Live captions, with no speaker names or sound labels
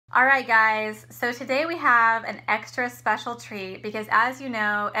All right, guys, so today we have an extra special treat because, as you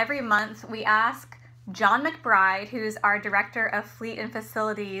know, every month we ask John McBride, who's our Director of Fleet and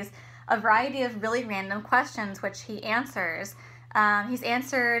Facilities, a variety of really random questions which he answers. He's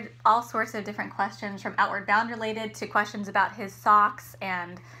answered all sorts of different questions, from Outward Bound related to questions about his socks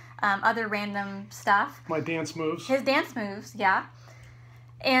and other random stuff. My dance moves. His dance moves, yeah.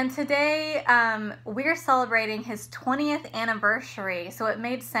 And today we're celebrating his 20th anniversary, so it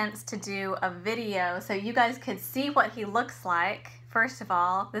made sense to do a video so you guys could see what he looks like. First of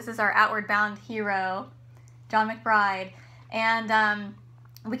all, this is our Outward Bound hero, John McBride, and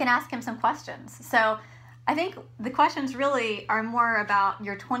we can ask him some questions. So I think the questions really are more about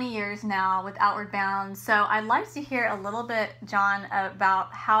your 20 years now with Outward Bound. So I'd like to hear a little bit, John,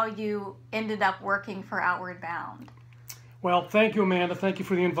 about how you ended up working for Outward Bound. Well, thank you, Amanda. Thank you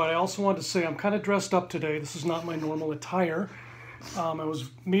for the invite. I also wanted to say I'm kind of dressed up today. This is not my normal attire. I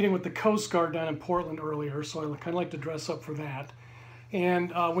was meeting with the Coast Guard down in Portland earlier, so I kind of like to dress up for that.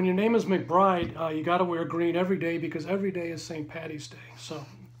 And when your name is McBride, you got to wear green every day because every day is St. Paddy's Day. So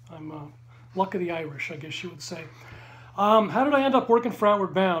I'm luck of the Irish, I guess you would say. How did I end up working for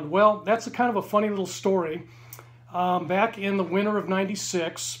Outward Bound? Well, that's a kind of a funny little story. Back in the winter of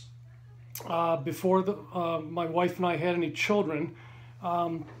 '96, before my wife and I had any children,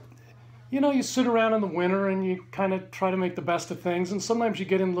 you know, you sit around in the winter and you kind of try to make the best of things, and sometimes you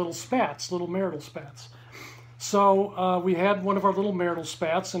get in little spats, little marital spats. So we had one of our little marital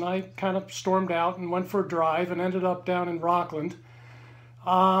spats, and I kind of stormed out and went for a drive and ended up down in Rockland.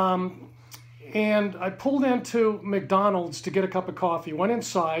 And I pulled into McDonald's to get a cup of coffee, went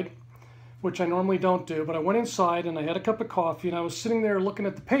inside, which I normally don't do, but I went inside and I had a cup of coffee, and I was sitting there looking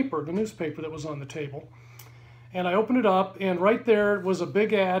at the paper, the newspaper that was on the table. And I opened it up, and right there was a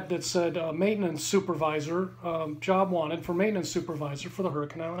big ad that said maintenance supervisor, job wanted for maintenance supervisor for the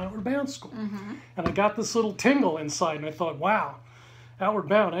Hurricane Island Outward Bound School. Mm-hmm. And I got this little tingle inside, and I thought, wow, Outward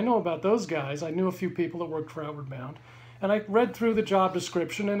Bound, I know about those guys. I knew a few people that worked for Outward Bound. And I read through the job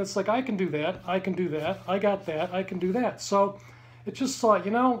description, and it's like, I can do that, I can do that, I got that, I can do that. So it just thought,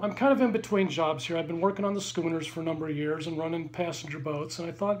 you know, I'm kind of in between jobs here. I've been working on the schooners for a number of years and running passenger boats, and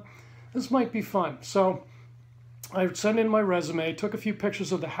I thought this might be fun. So I sent in my resume, took a few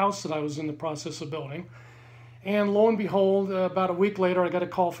pictures of the house that I was in the process of building, and lo and behold, about a week later, I got a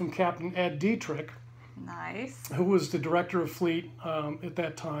call from Captain Ed Dietrich, Nice. who was the director of fleet at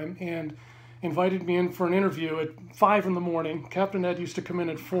that time, and invited me in for an interview at 5 in the morning. Captain Ed used to come in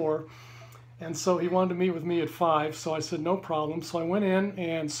at 4. And so he wanted to meet with me at 5, so I said, no problem. So I went in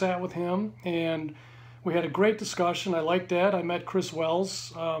and sat with him, and we had a great discussion. I liked Ed. I met Chris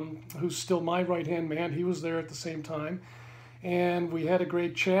Wells, who's still my right-hand man. He was there at the same time. And we had a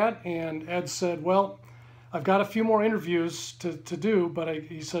great chat, and Ed said, well, I've got a few more interviews to do, but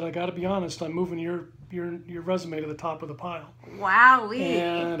he said, I got to be honest, I'm moving your resume to the top of the pile. Wowee.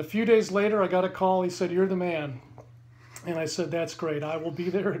 And a few days later, I got a call. He said, you're the man. And I said, that's great. I will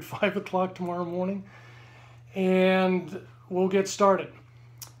be there at 5 o'clock tomorrow morning, and we'll get started.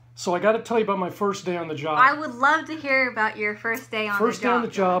 So I got to tell you about my first day on the job. I would love to hear about your first day on the job. First day on the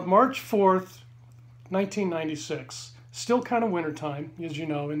job, March 4th, 1996. Still kind of wintertime, as you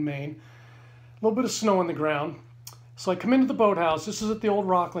know, in Maine. A little bit of snow on the ground. So I come into the boathouse. This is at the old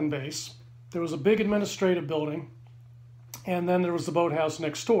Rockland base. There was a big administrative building, and then there was the boathouse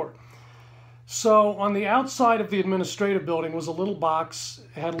next door. So on the outside of the administrative building was a little box.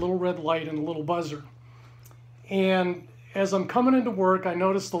 It had a little red light and a little buzzer. And as I'm coming into work, I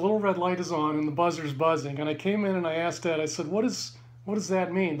noticed the little red light is on and the buzzer's buzzing. And I came in and I asked Ed, I said, what does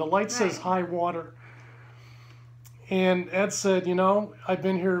that mean? The light says high water. And Ed said, you know, I've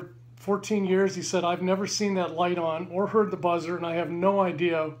been here 14 years. He said, I've never seen that light on or heard the buzzer, and I have no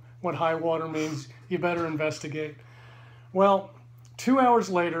idea what high water means. You better investigate. Well, 2 hours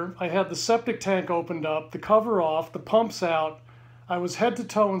later, I had the septic tank opened up, the cover off, the pumps out. I was head to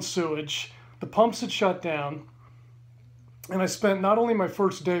toe in sewage. The pumps had shut down. And I spent not only my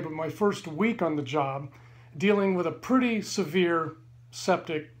first day, but my first week on the job dealing with a pretty severe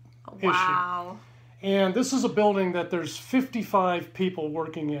septic issue. And this is a building that there's 55 people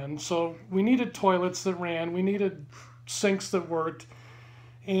working in. So we needed toilets that ran. We needed sinks that worked.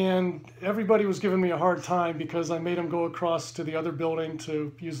 And everybody was giving me a hard time because I made them go across to the other building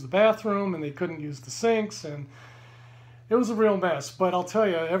to use the bathroom, and they couldn't use the sinks, and it was a real mess. But I'll tell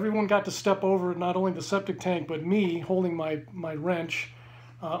you, everyone got to step over not only the septic tank, but me holding my wrench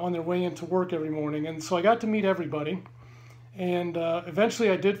on their way into work every morning. And so I got to meet everybody, and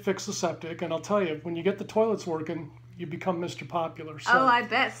eventually I did fix the septic. And I'll tell you, when you get the toilets working, you become Mr. Popular. So Oh, I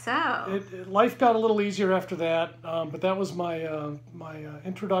bet so. life got a little easier after that, but that was my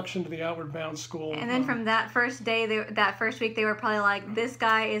introduction to the Outward Bound School. And then from that first day, that first week, they were probably like, "This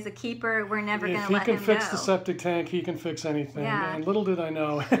guy is a keeper. We're never going to let him go." If he can fix the septic tank, he can fix anything. Yeah. And little did I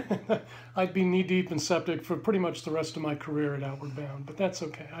know, I'd be knee deep in septic for pretty much the rest of my career at Outward Bound. But that's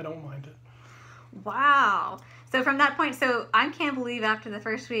okay. I don't mind it. Wow. So from that point, so I can't believe after the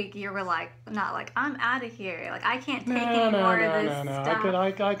first week you were like, not like, I'm out of here. Like, I can't take any more of this stuff.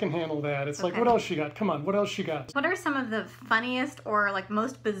 I can handle that. It's like, Okay. what else you got? Come on, what else you got? What are some of the funniest or like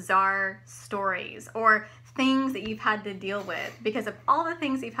most bizarre stories or things that you've had to deal with? Because of all the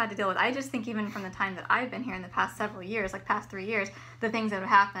things you've had to deal with, I just think even from the time that I've been here in the past several years, like past 3 years, the things that have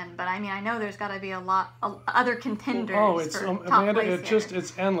happened. But I mean, I know there's got to be a lot of other contenders. Oh, it's for top Amanda, place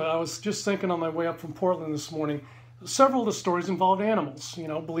it's endless. I was just thinking on my way up from Portland this morning. Several of the stories involved animals,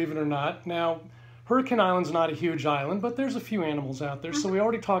 believe it or not. Now, Hurricane Island's not a huge island, but there's a few animals out there. So we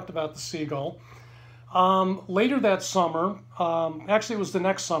already talked about the seagull. Later that summer, actually it was the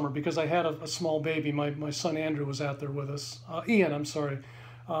next summer because I had a small baby. My son Andrew was out there with us. Ian, I'm sorry,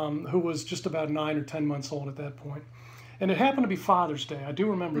 who was just about 9 or 10 months old at that point. And it happened to be Father's Day. I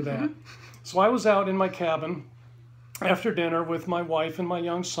do remember that. So I was out in my cabin after dinner with my wife and my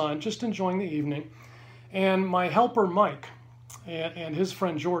young son, just enjoying the evening. And my helper, Mike, and his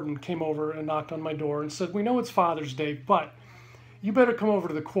friend Jordan came over and knocked on my door and said, "We know it's Father's Day, but you better come over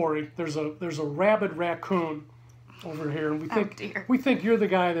to the quarry. There's a rabid raccoon over here, and we think you're the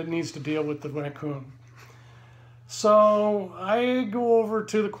guy that needs to deal with the raccoon." So I go over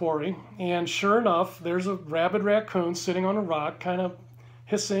to the quarry, and sure enough, there's a rabid raccoon sitting on a rock, kind of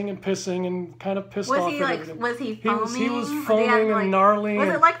hissing and pissing and kind of pissed off at everything. Was he foaming? He was foaming and gnarly. Was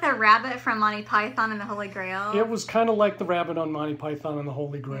it like the rabbit from Monty Python and the Holy Grail? It was kind of like the rabbit on Monty Python and the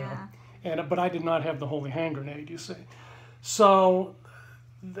Holy Grail. Yeah. But I did not have the holy hand grenade, you see. So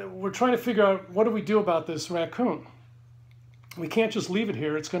we're trying to figure out, what do we do about this raccoon? We can't just leave it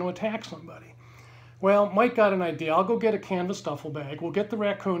here. It's going to attack somebody. Well, Mike got an idea. I'll go get a canvas duffel bag. We'll get the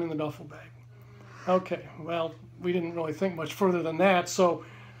raccoon in the duffel bag. Okay, well, we didn't really think much further than that, so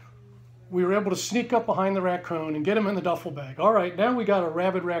we were able to sneak up behind the raccoon and get him in the duffel bag. All right, now we got a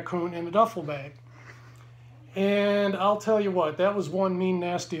rabid raccoon in the duffel bag. And I'll tell you what, that was one mean,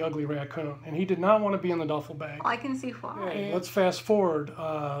 nasty, ugly raccoon, and he did not want to be in the duffel bag. I can see why. Let's fast forward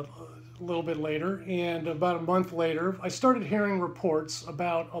a little bit later, and about a month later, I started hearing reports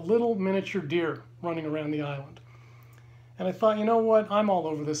about a little miniature deer running around the island. And I thought, you know what? I'm all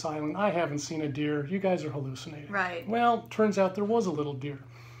over this island. I haven't seen a deer. You guys are hallucinating. Right. Well, turns out there was a little deer.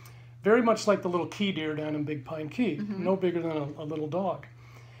 Very much like the little key deer down in Big Pine Key. No bigger than a little dog.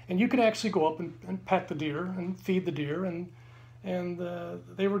 And you could actually go up and pet the deer and feed the deer. And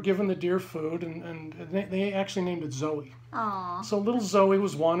they were given the deer food. And they actually named it Zoe. Aww. So little Zoe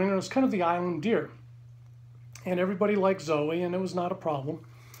was one. And it was kind of the island deer. And everybody liked Zoe. And it was not a problem.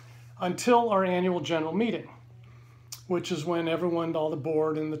 Until our annual general meeting, which is when everyone, all the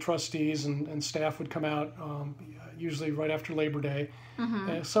board and the trustees and staff would come out, usually right after Labor Day,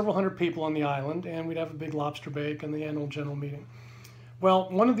 several hundred people on the island, and we'd have a big lobster bake and the annual general meeting.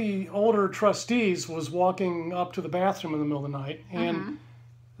 Well, one of the older trustees was walking up to the bathroom in the middle of the night, and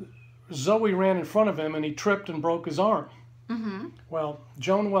Zoe ran in front of him, and he tripped and broke his arm. Well,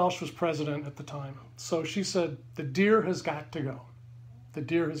 Joan Welsh was president at the time, so she said, "The deer has got to go. The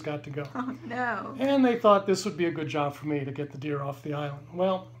deer has got to go." Oh, no. And they thought this would be a good job for me to get the deer off the island.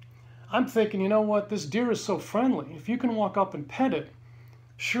 Well, I'm thinking, you know what? This deer is so friendly. If you can walk up and pet it,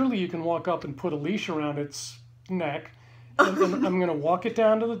 surely you can walk up and put a leash around its neck. And then I'm going to walk it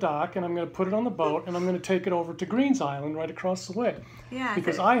down to the dock, and I'm going to put it on the boat, and I'm going to take it over to Green's Island right across the way. Yeah.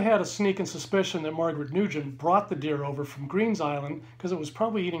 Because I had a sneaking suspicion that Margaret Nugent brought the deer over from Green's Island because it was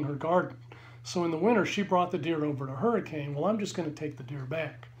probably eating her garden. So in the winter, she brought the deer over to Hurricane. Well, I'm just going to take the deer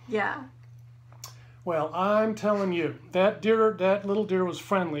back. Yeah. Well, I'm telling you, that little deer was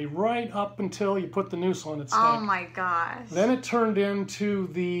friendly right up until you put the noose on its neck. Oh my gosh. Then it turned into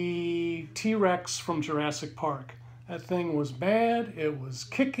the T-Rex from Jurassic Park. That thing was bad. It was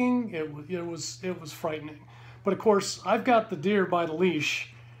kicking. It was frightening. But of course, I've got the deer by the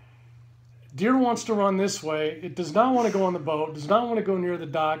leash. Deer wants to run this way. It does not want to go on the boat. Does not want to go near the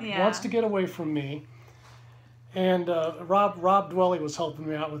dock. Yeah. It wants to get away from me. And Rob Dwelly was helping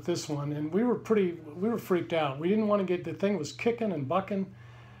me out with this one, and we were freaked out. We didn't want to get, the thing was kicking and bucking.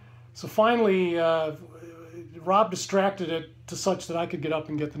 So finally, Rob distracted it to such that I could get up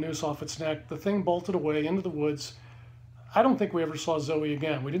and get the noose off its neck. The thing bolted away into the woods. I don't think we ever saw Zoe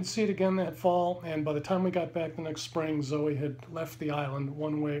again. We didn't see it again that fall, and by the time we got back the next spring, Zoe had left the island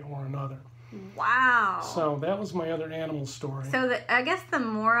one way or another. Wow. So that was my other animal story. So I guess the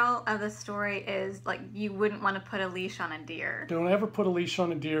moral of the story is, like, you wouldn't want to put a leash on a deer. Don't ever put a leash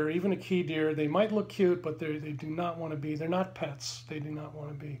on a deer, even a key deer. They might look cute, but they do not want to be. They're not pets. They do not want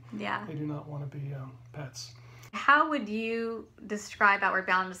to be. Yeah. They do not want to be pets. How would you describe Outward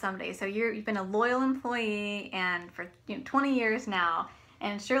Bound to somebody? So you've been a loyal employee and for 20 years now.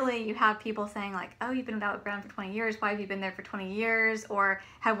 And surely you have people saying like, oh, you've been with Outward Bound for 20 years. Why have you been there for 20 years? Or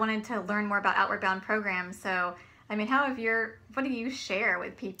have wanted to learn more about Outward Bound programs. So, I mean, what do you share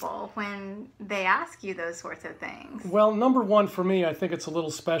with people when they ask you those sorts of things? Well, number one for me, I think it's a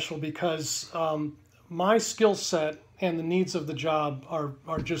little special because my skill set and the needs of the job are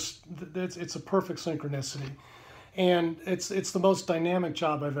just, it's a perfect synchronicity. And it's the most dynamic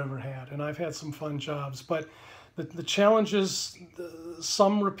job I've ever had. And I've had some fun jobs, but the challenges,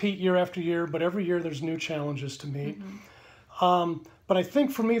 some repeat year after year, but every year there's new challenges to meet. Mm-hmm. But I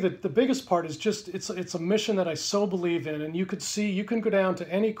think for me the biggest part is just it's a mission that I so believe in. And you can go down to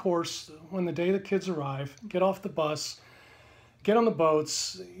any course when the day the kids arrive, get off the bus, get on the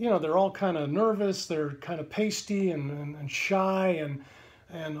boats. They're all kind of nervous, they're kind of pasty and shy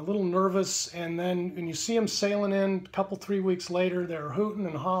and a little nervous, and then when you see them sailing in a couple, 3 weeks later, they're hooting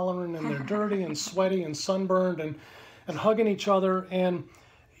and hollering, and they're dirty and sweaty and sunburned and hugging each other, and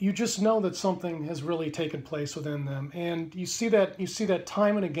you just know that something has really taken place within them. And you see that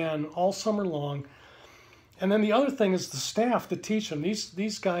time and again all summer long. And then the other thing is the staff that teach them.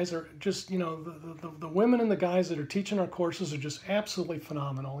 These guys are just, the women and the guys that are teaching our courses are just absolutely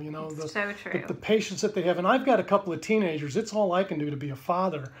phenomenal. So true. The patience that they have. And I've got a couple of teenagers. It's all I can do to be a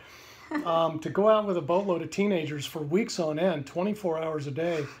father. To go out with a boatload of teenagers for weeks on end, 24 hours a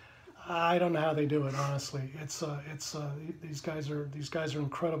day. I don't know how they do it, honestly. These guys are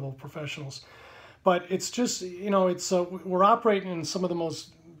incredible professionals. But it's just, we're operating in some of the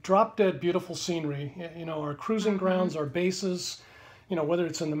most drop-dead beautiful scenery. Our cruising grounds, our bases, whether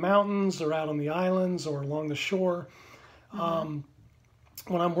it's in the mountains or out on the islands or along the shore.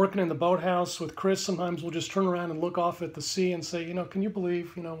 When I'm working in the boathouse with Chris, sometimes we'll just turn around and look off at the sea and say, can you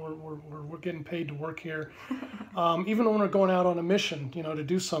believe, we're getting paid to work here. Even when we're going out on a mission, to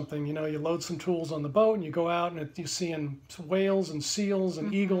do something, you load some tools on the boat and you go out and you see whales and seals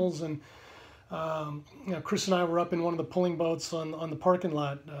and eagles and Chris and I were up in one of the pulling boats on the parking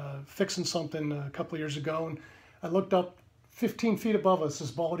lot fixing something a couple of years ago, and I looked up 15 feet above us.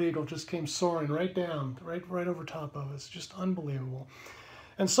 This bald eagle just came soaring right down, right over top of us. Just unbelievable.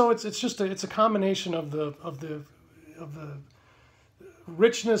 And so it's a combination of the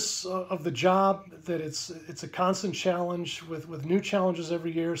richness of the job, that it's a constant challenge with new challenges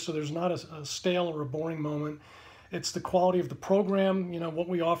every year. So there's not a stale or a boring moment. It's the quality of the program, what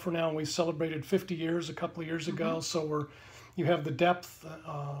we offer now. We celebrated 50 years a couple of years ago, so you have the depth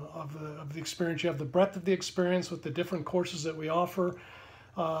of the experience, you have the breadth of the experience with the different courses that we offer.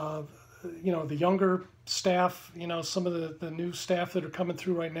 The younger staff, some of the new staff that are coming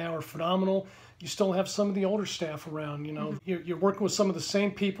through right now are phenomenal. You still have some of the older staff around, You're working with some of the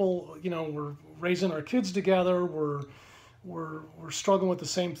same people, we're raising our kids together, we're struggling with the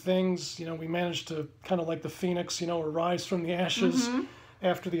same things. We managed to kind of like the phoenix, rise from the ashes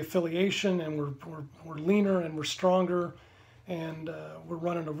after the affiliation, and we're leaner and we're stronger, and we're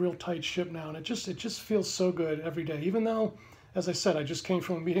running a real tight ship now. And it just feels so good every day. Even though, as I said, I just came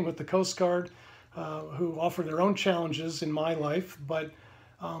from a meeting with the Coast Guard, who offer their own challenges in my life, but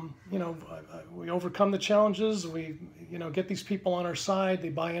we overcome the challenges. We get these people on our side. They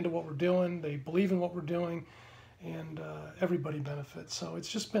buy into what we're doing. They believe in what we're doing. And everybody benefits. So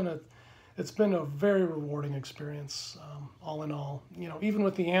it's been a very rewarding experience, all in all. Even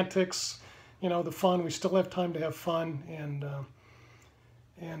with the antics, the fun, we still have time to have fun, and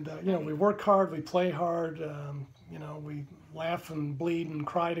we work hard, we play hard, we laugh and bleed and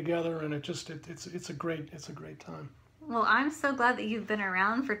cry together, and it's a great time. Well, I'm so glad that you've been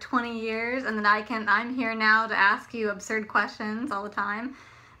around for 20 years, and that I'm here now to ask you absurd questions all the time.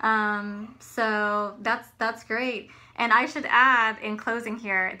 So that's great. And I should add in closing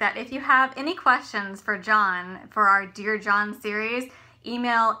here that if you have any questions for John for our Dear John series,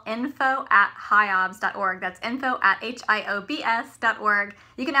 email info@hiobs.org. That's info@hiobs.org.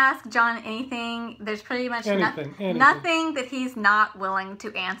 You can ask John anything. There's pretty much nothing that he's not willing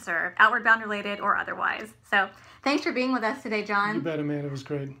to answer, Outward Bound related or otherwise. So thanks for being with us today, John. You bet, Amanda. It was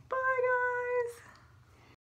great. Bye.